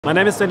My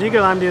name is Dan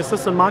Diegel, I'm the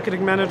Assistant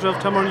Marketing Manager of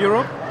Tamron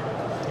Europe.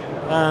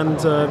 And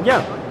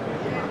yeah.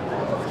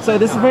 So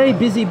this is a very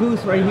busy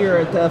booth right here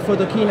at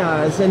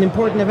Photokina. It's an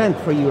important event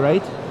for you,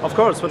 right? Of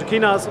course,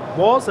 Photokina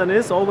was and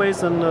is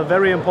always a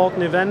very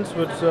important event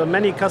with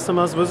many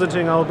customers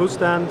visiting our booth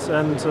stand,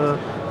 and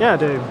yeah,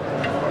 they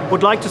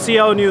would like to see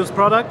our newest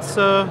products,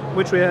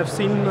 which we have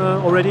seen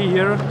already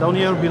here, down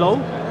here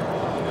below.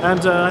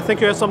 And I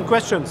think you have some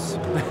questions.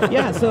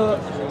 Yeah,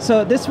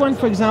 so this one,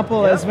 for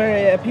example, is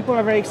very. People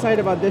are very excited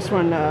about this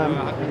one.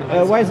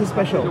 Why is it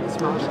special?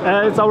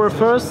 It's our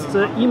first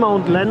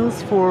E-Mount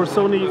lens for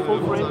Sony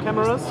full-frame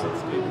cameras,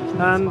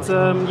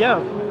 and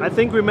yeah, I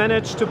think we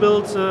managed to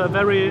build a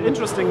very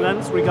interesting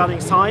lens regarding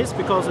size,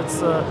 because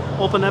it's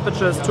open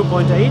aperture is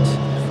 2.8,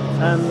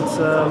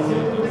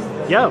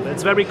 and yeah,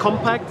 it's very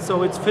compact,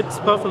 so it fits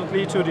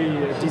perfectly to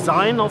the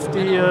design of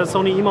the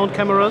Sony E-Mount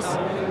cameras.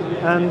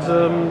 And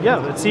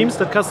yeah, it seems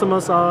that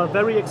customers are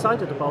very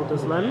excited about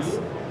this lens,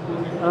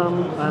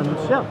 and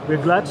yeah,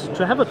 we're glad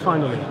to have it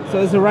finally.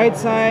 So it's the right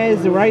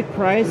size, the right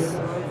price.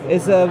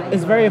 Is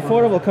very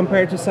affordable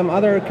compared to some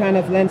other kind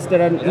of lens that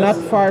are not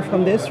far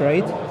from this,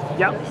 right?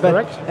 Yeah,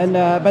 correct. And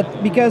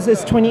but because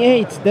it's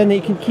 28, then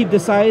they can keep the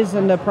size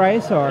and the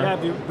price, or?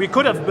 Yeah, we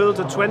could have built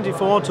a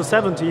 24 to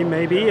 70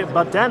 maybe,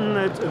 but then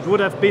it would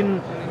have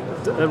been,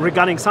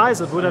 regarding size,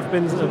 it would have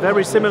been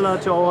very similar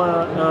to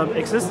our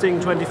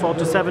existing 24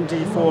 to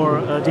 70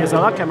 for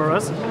DSLR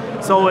cameras,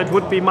 so it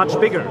would be much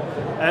bigger.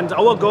 And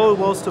our goal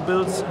was to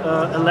build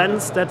a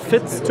lens that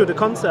fits to the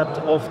concept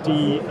of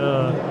the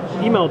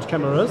E-Mount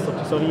cameras, of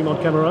the Sony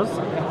E-Mount cameras,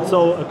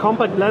 so a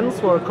compact lens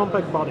for a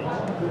compact body.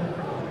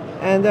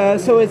 And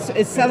so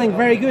it's selling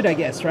very good, I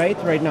guess,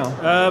 right now?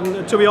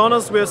 To be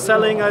honest, we're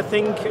selling, I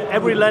think,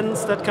 every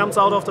lens that comes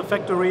out of the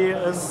factory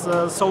is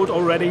sold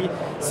already.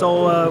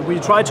 So we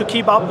try to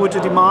keep up with the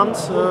demand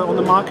on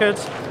the market,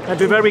 and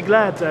we're very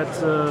glad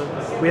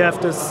that we have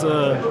this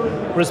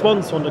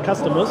response from the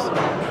customers.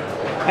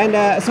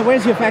 And so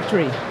where's your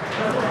factory?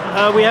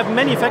 We have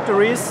many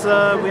factories.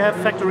 We have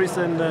factories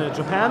in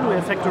Japan, we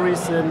have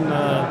factories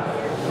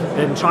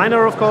in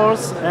China, of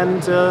course,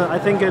 and I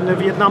think in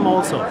Vietnam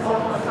also.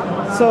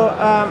 So,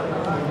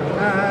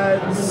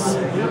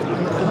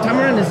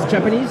 Tamron is a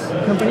Japanese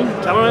company?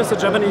 Tamron is a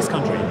Japanese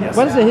country, yes.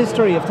 What is the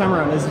history of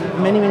Tamron? Is it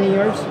many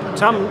years?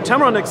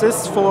 Tamron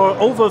exists for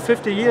over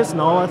 50 years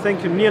now, I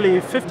think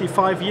nearly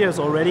 55 years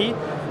already.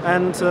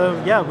 And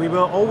yeah, we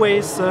were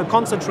always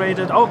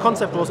concentrated, our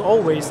concept was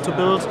always to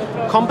build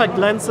compact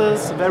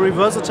lenses, very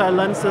versatile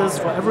lenses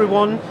for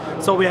everyone.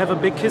 So we have a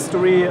big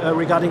history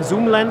regarding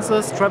zoom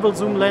lenses, travel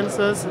zoom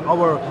lenses,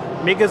 our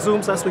mega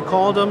zooms as we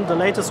call them. The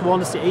latest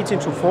one is the 18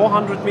 to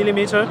 400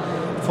 millimeter.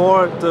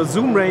 For the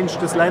zoom range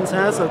this lens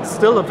has, it's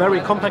still a very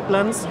compact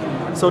lens.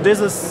 So this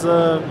is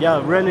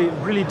yeah,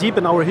 really deep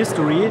in our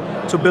history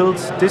to build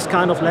this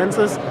kind of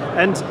lenses.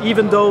 And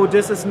even though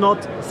this is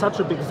not such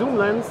a big zoom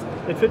lens,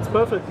 it fits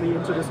perfectly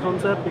into this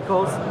concept,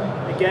 because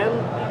again,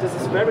 this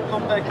is very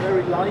compact,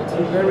 very light,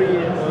 and very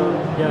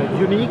yeah,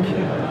 unique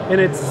in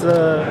its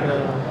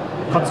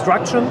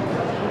construction.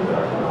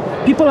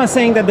 People are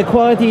saying that the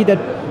quality that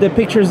the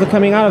pictures that are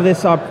coming out of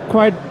this are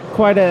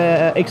quite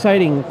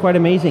exciting, quite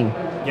amazing.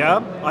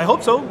 Yeah, I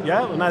hope so.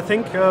 Yeah, and I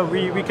think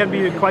we can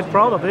be quite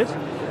proud of it.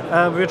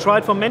 We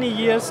tried for many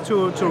years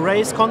to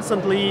raise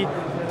constantly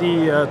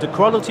the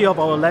quality of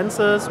our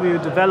lenses. We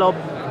developed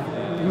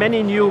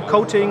many new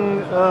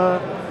coating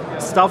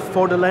stuff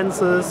for the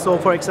lenses. So,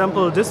 for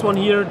example, this one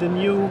here, the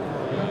new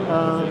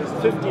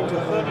 15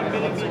 to 30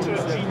 millimeter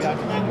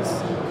GT lens.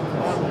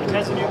 It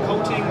has a new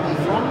coating in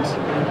front,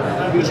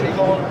 which we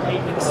call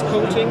AX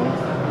coating,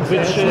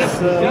 which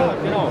is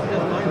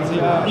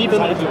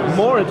even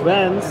more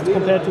advanced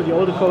compared to the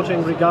older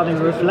coating regarding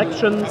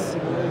reflections.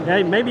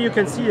 Yeah, maybe you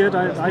can see it.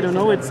 I don't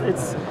know.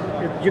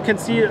 You can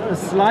see a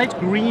slight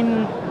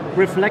green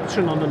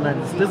reflection on the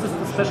lens. This is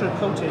the special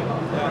coating,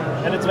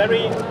 and it's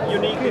very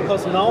unique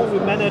because now we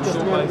managed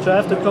to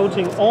have the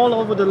coating all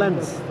over the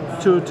lens,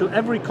 to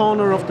every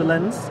corner of the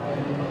lens,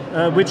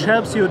 which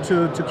helps you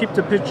to keep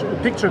the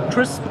picture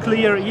crisp,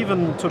 clear,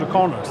 even to the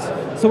corners.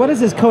 So what is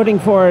this coating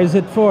for? Is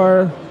it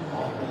for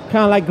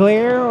kind of like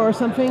glare or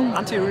something?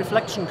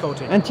 Anti-reflection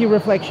coating.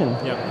 Anti-reflection.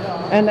 Yeah.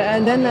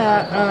 And then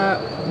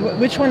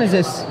which one is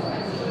this?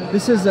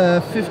 This is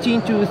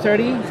 15 to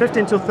 30?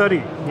 15 to 30,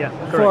 yeah,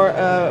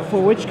 correct.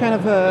 For which kind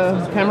of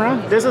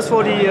camera? This is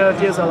for the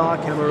DSLR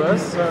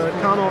cameras,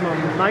 Canon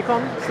and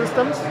Nikon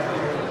systems.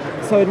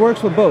 So it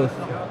works for both?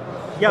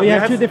 Yeah, we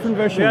have two different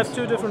versions. We have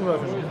two different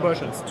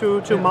versions,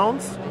 two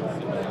mounts.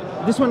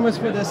 This one was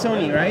for the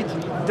Sony, right?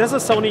 This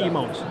is Sony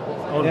E-Mount.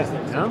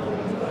 Yeah.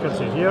 You can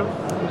see here.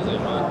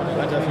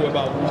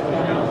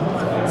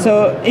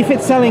 So if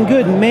it's selling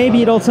good,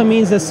 maybe it also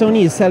means that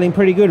Sony is selling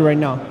pretty good right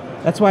now.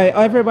 That's why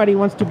everybody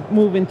wants to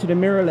move into the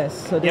mirrorless.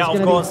 So yeah,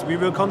 of course, we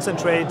will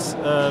concentrate.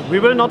 We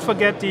will not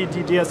forget the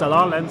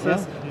DSLR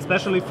lenses,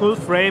 especially full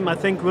frame. I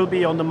think will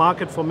be on the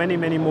market for many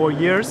more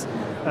years.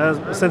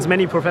 since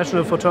many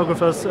professional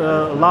photographers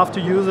love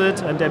to use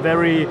it, and they're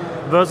very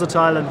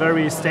versatile and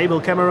very stable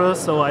cameras,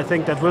 so I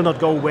think that will not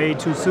go away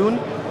too soon.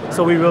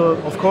 So we will,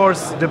 of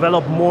course,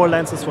 develop more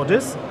lenses for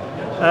this.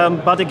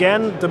 But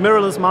again, the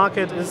mirrorless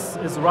market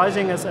is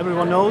rising, as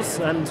everyone knows,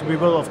 and we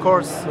will, of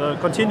course,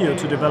 continue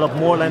to develop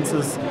more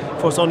lenses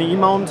for Sony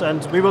E-Mount,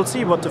 and we will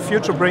see what the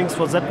future brings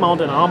for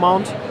Z-mount and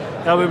R-mount.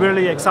 We're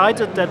really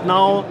excited that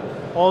now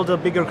all the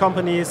bigger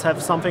companies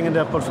have something in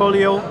their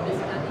portfolio,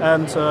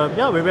 and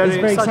yeah, we're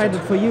very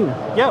excited for you.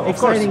 Yeah, of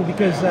exciting course.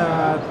 Because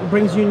it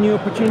brings you new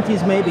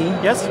opportunities, maybe.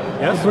 Yes,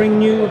 yes. To bring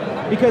new,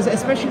 because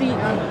especially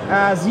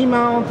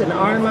Z-mount and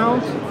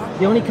R-mount,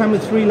 they only come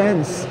with 3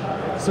 lenses.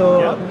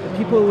 So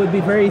people will be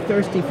very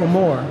thirsty for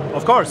more.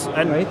 Of course,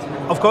 and right?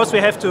 Of course we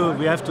have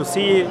to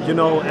see, you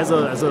know, as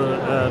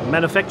a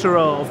manufacturer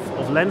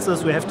of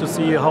lenses, we have to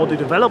see how the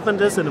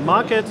development is in the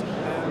market.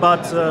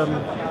 But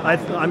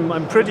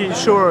I'm pretty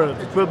sure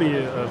it will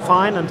be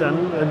fine, and then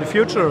in the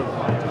future,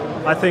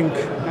 I think,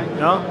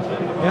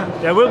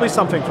 there will be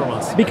something from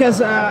us. Because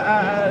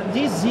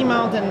these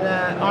Z-mount and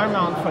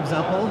R-mount, for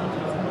example,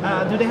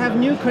 do they have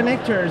new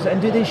connectors,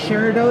 and do they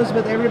share those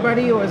with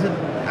everybody, or is it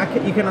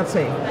you cannot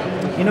say?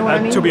 You know what I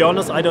mean? To be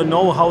honest, I don't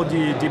know how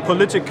the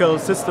political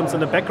systems in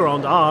the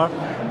background are,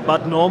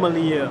 but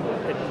normally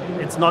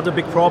it's not a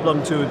big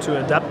problem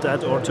to adapt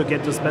that or to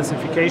get the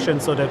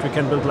specifications so that we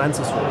can build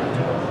lenses for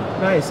it.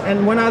 Nice.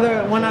 And one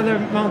other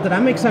mount that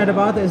I'm excited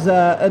about is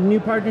a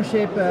new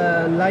partnership,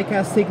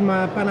 Leica,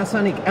 Sigma,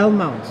 Panasonic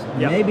L-mount.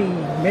 Yeah.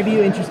 Maybe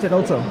you're interested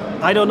also.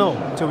 I don't know,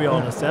 to be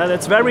honest.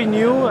 It's very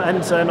new,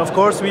 and of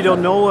course we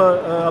don't know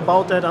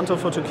about that until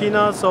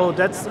Photokina. So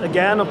that's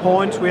again a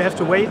point we have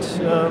to wait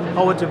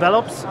how it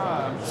develops.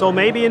 So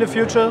maybe in the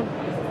future.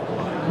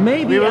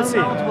 Maybe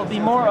L-mount will be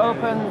more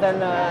open than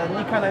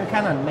Nikon and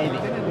Canon, maybe.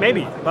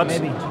 Maybe, but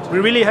we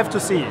really have to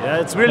see.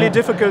 It's really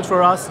difficult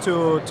for us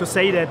to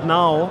say that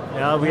now.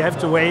 We have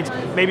to wait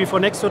maybe for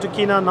next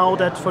Photokina, now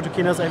that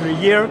Photokina is every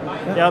year.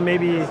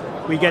 Maybe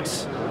we get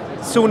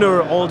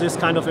sooner all this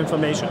kind of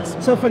information.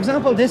 So for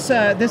example, this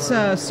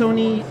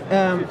Sony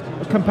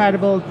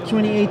compatible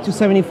 28 to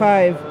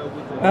 75,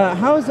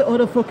 how is the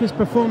autofocus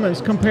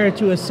performance compared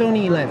to a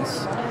Sony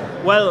lens?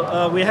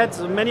 Well, we had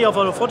many of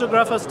our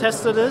photographers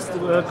tested this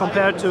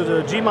compared to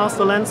the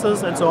G-Master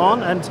lenses and so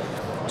on, and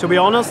to be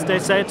honest, they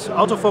said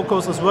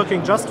autofocus is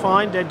working just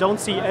fine. They don't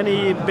see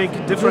any big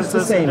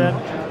differences in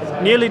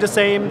that. Nearly the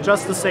same,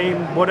 just the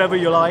same, whatever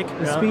you like.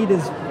 Speed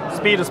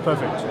is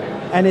perfect.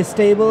 And it's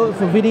stable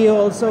for video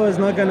also. It's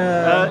not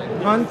gonna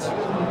hunt.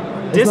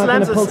 This not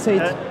lens gonna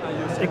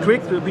is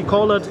equipped. We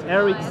call it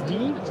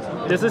RXD.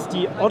 This is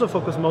the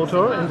autofocus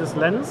motor in this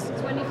lens.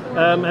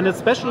 And it's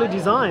specially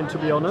designed, to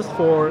be honest,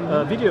 for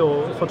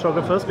video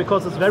photographers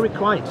because it's very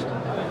quiet.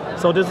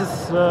 So this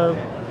is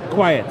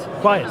quiet.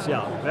 Quiet,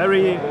 yeah,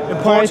 very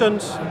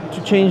important.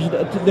 To change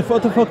the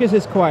autofocus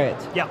is quiet.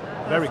 Yeah,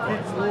 very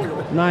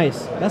quiet.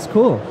 Nice, that's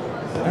cool.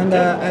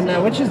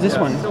 And which is this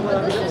one?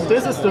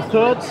 This is the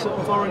third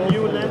of our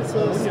new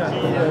lenses,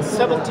 the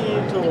 70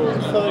 to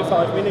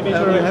 35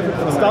 millimeter.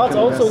 It starts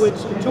also with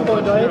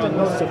 2.8 and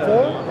goes to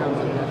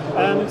 4.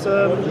 And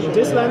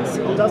this lens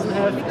doesn't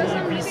have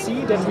the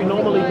VC that we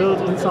normally build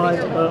inside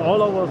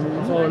all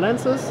of our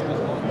lenses.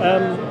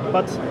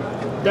 But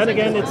then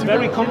again, it's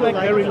very compact,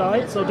 very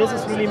light. So this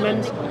is really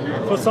meant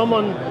for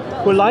someone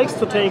who likes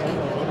to take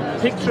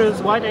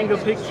pictures, wide-angle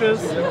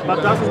pictures,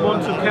 but doesn't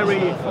want to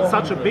carry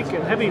such a big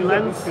and heavy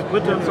lens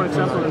with them, for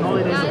example, in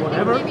holidays or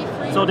whatever.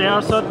 So there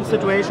are certain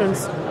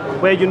situations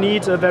where you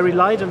need a very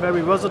light and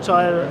very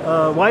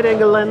versatile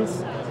wide-angle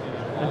lens,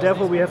 and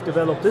therefore we have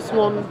developed this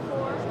one.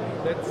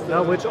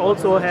 Which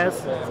also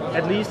has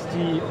at least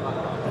the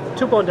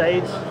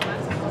 2.8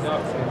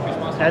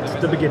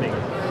 at the beginning.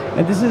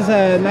 And this is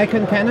a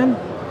Nikon Canon?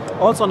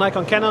 Also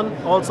Nikon Canon,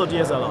 also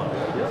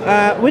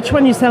DSLR. Which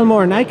one you sell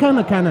more, Nikon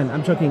or Canon?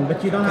 I'm joking,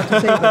 but you don't have to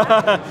say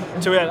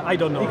that. I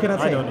don't know. You cannot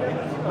say. I don't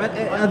know. But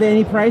are there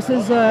any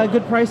prices,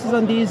 good prices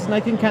on these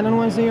Nikon Canon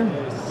ones here?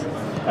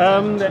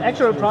 The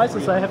actual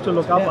prices I have to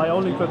look up. I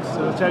only could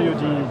tell you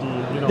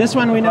the This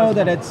one we know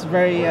that it's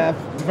very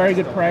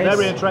good price.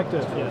 Very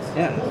attractive, yes.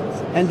 Yeah,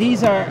 and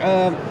these are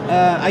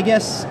I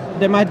guess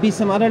there might be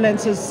some other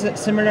lenses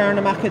similar on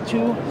the market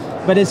too,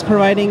 but it's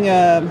providing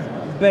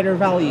better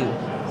value.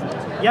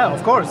 Yeah,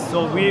 of course.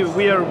 So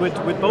we are with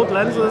both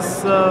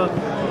lenses.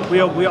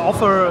 We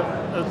offer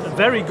a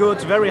very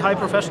good, very high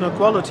professional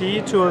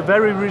quality to a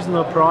very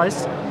reasonable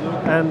price,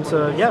 and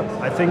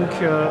I think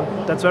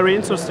that's very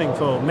interesting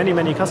for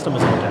many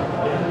customers out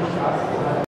there.